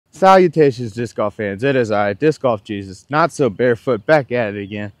Salutations, disc golf fans. It is I, Disc Golf Jesus, not so barefoot, back at it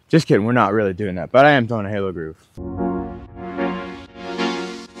again. Just kidding, we're not really doing that, but I am throwing a halo groove.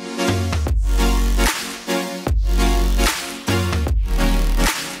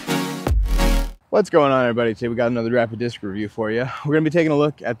 What's going on, everybody? Today we got another rapid disc review for you. We're going to be taking a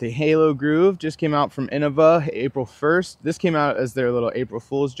look at the Halo Groove. Just came out from Innova April 1st. This came out as their little April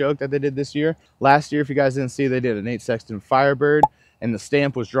Fool's joke that they did this year. Last year, if you guys didn't see, they did a Nate Sexton Firebird, and the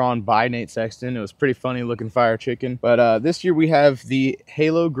stamp was drawn by Nate Sexton. It was pretty funny looking fire chicken. But this year we have the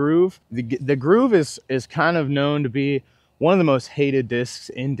Halo Groove. The Groove is kind of known to be one of the most hated discs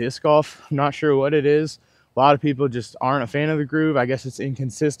in disc golf. I'm not sure what it is. A lot of people just aren't a fan of the groove. I guess it's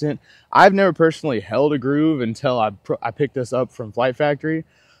inconsistent. I've never personally held a groove until I picked this up from Flight Factory.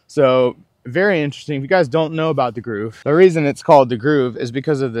 So very interesting. If you guys don't know about the groove, the reason it's called the groove is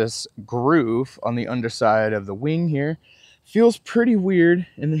because of this groove on the underside of the wing here. Feels pretty weird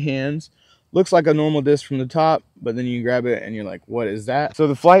in the hands. Looks like a normal disc from the top, but then you grab it and you're like, what is that? So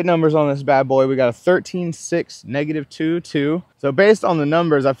the flight numbers on this bad boy, we got a 13.6, -2.2. So based on the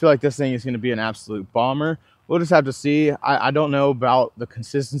numbers, I feel like this thing is going to be an absolute bomber. We'll just have to see. I don't know about the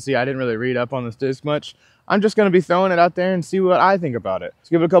consistency. I didn't really read up on this disc much. I'm just going to be throwing it out there and see what I think about it. Let's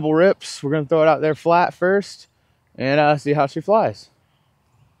give it a couple rips. We're going to throw it out there flat first and see how she flies.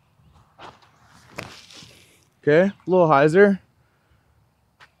 Okay, a little hyzer.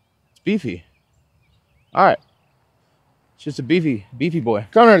 Beefy. All right, it's just a beefy boy.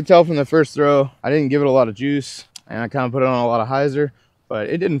 Kind of hard to tell from the first throw. I didn't give it a lot of juice, and I kind of put it on a lot of hyzer, but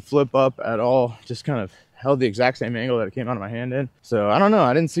it didn't flip up at all. Just kind of held the exact same angle that it came out of my hand in. So I don't know.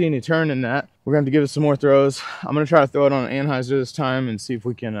 I didn't see any turn in that. We're going to have to give it some more throws. I'm going to try to throw it on an anhyzer this time and see if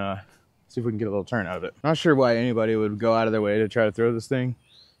we can get a little turn out of it. Not sure why anybody would go out of their way to try to throw this thing.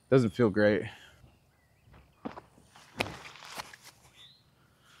 Doesn't feel great.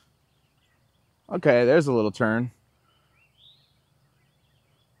 Okay, there's a little turn.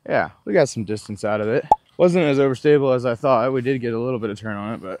 Yeah, we got some distance out of it. Wasn't as overstable as I thought. We did get a little bit of turn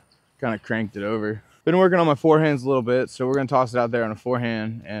on it, but kind of cranked it over. Been working on my forehands a little bit, so we're gonna toss it out there on a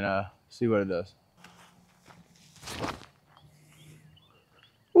forehand and see what it does.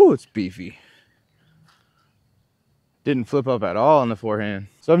 Ooh, it's beefy. Didn't flip up at all on the forehand.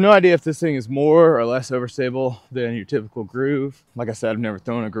 So I have no idea if this thing is more or less overstable than your typical groove. Like I said, I've never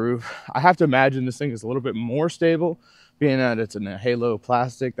thrown a groove. I have to imagine this thing is a little bit more stable, being that it's in a Halo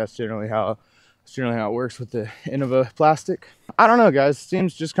plastic. That's generally how it works with the Innova plastic. I don't know, guys. It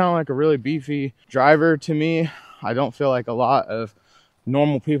seems just kind of like a really beefy driver to me. I don't feel like a lot of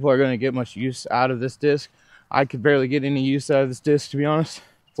normal people are going to get much use out of this disc. I could barely get any use out of this disc, to be honest.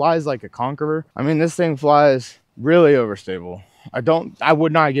 Flies like a conqueror. I mean, this thing flies really overstable. I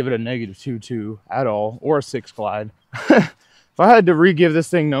would not give it a -2.2 at all, or a 6 glide. If I had to re-give this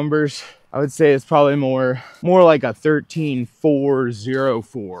thing numbers, I would say it's probably more like a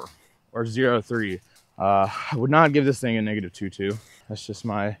 13.404 or 0.3. I would not give this thing a -2.2. That's just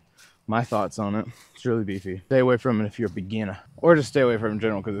my thoughts on it. It's really beefy. Stay away from it if you're a beginner, or just stay away from it in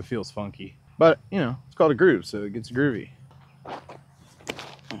general because it feels funky. But you know, it's called a groove, so it gets groovy.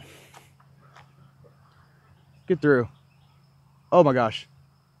 Get through. Oh my gosh.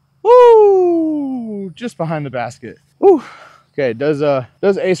 Woo! Just behind the basket. Woo! Okay, does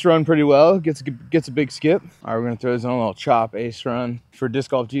ace run pretty well. Gets a big skip. All right, we're gonna throw his own little chop ace run for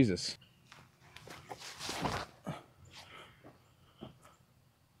Disc Golf Jesus.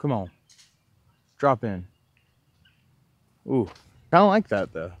 Come on. Drop in. Ooh, kind of like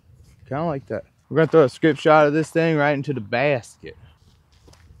that though. Kind of like that. We're gonna throw a skip shot of this thing right into the basket.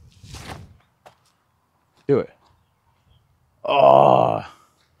 Do it. Oh,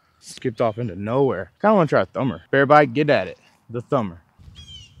 skipped off into nowhere. Kind of want to try a thumber. Bear bite, get at it. The thumber.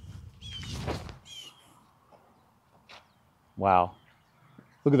 Wow.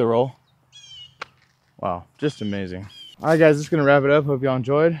 Look at the roll. Wow, just amazing. All right, guys, that's going to wrap it up. Hope y'all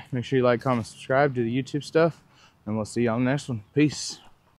enjoyed. Make sure you like, comment, subscribe, do the YouTube stuff, and we'll see y'all on the next one. Peace.